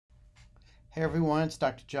Hey everyone, it's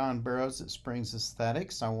Dr. John Burroughs at Springs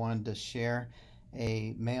Aesthetics. I wanted to share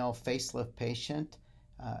a male facelift patient.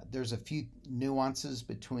 There's a few nuances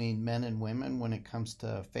between men and women when it comes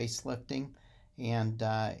to facelifting, and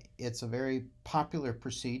it's a very popular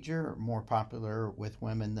procedure, more popular with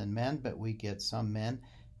women than men, but we get some men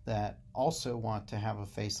that also want to have a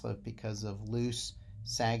facelift because of loose,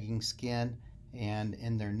 sagging skin and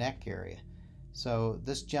in their neck area. So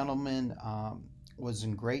this gentleman was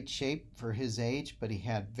in great shape for his age, but he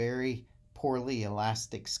had very poorly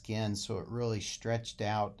elastic skin, so it really stretched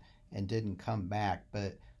out and didn't come back.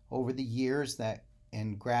 But over the years, that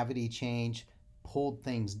and gravity change pulled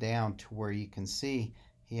things down to where you can see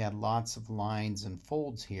he had lots of lines and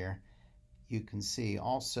folds here. You can see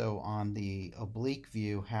also on the oblique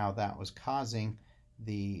view how that was causing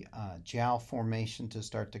the jowl formation to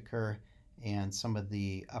start to occur and some of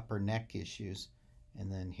the upper neck issues.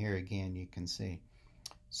 And then here again you can see.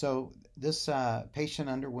 So this patient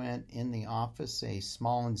underwent in the office a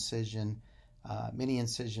small incision, mini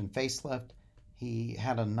incision facelift. He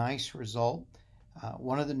had a nice result.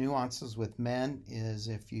 One of the nuances with men is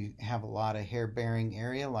if you have a lot of hair bearing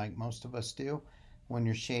area like most of us do, when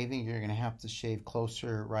you're shaving you're going to have to shave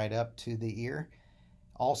closer right up to the ear.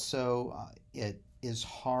 Also, it is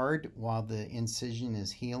hard while the incision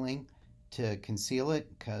is healing to conceal it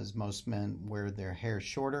because most men wear their hair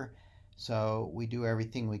shorter. So we do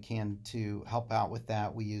everything we can to help out with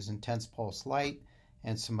that. We use intense pulse light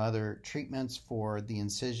and some other treatments for the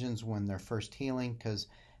incisions when they're first healing because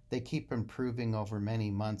they keep improving over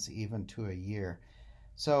many months, even to a year.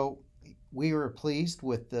 So we were pleased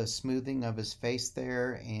with the smoothing of his face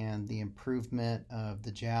there and the improvement of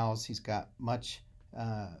the jowls. He's got much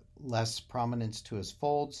less prominence to his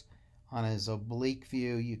folds. On his oblique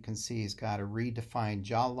view, you can see he's got a redefined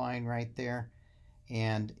jawline right there.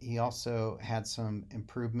 And he also had some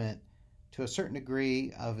improvement to a certain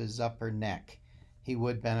degree of his upper neck. He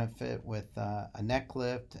would benefit with a neck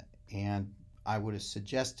lift, and I would have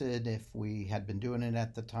suggested, if we had been doing it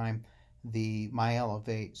at the time, the My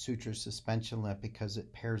Elevate suture suspension lift because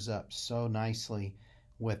it pairs up so nicely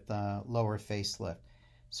with the lower facelift.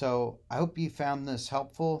 So I hope you found this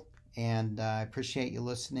helpful, and I appreciate you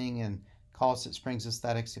listening, and call us at Springs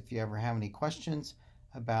Aesthetics if you ever have any questions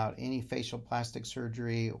about any facial plastic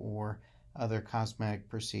surgery or other cosmetic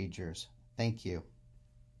procedures. Thank you.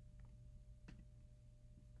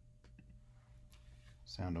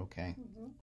 Sound okay?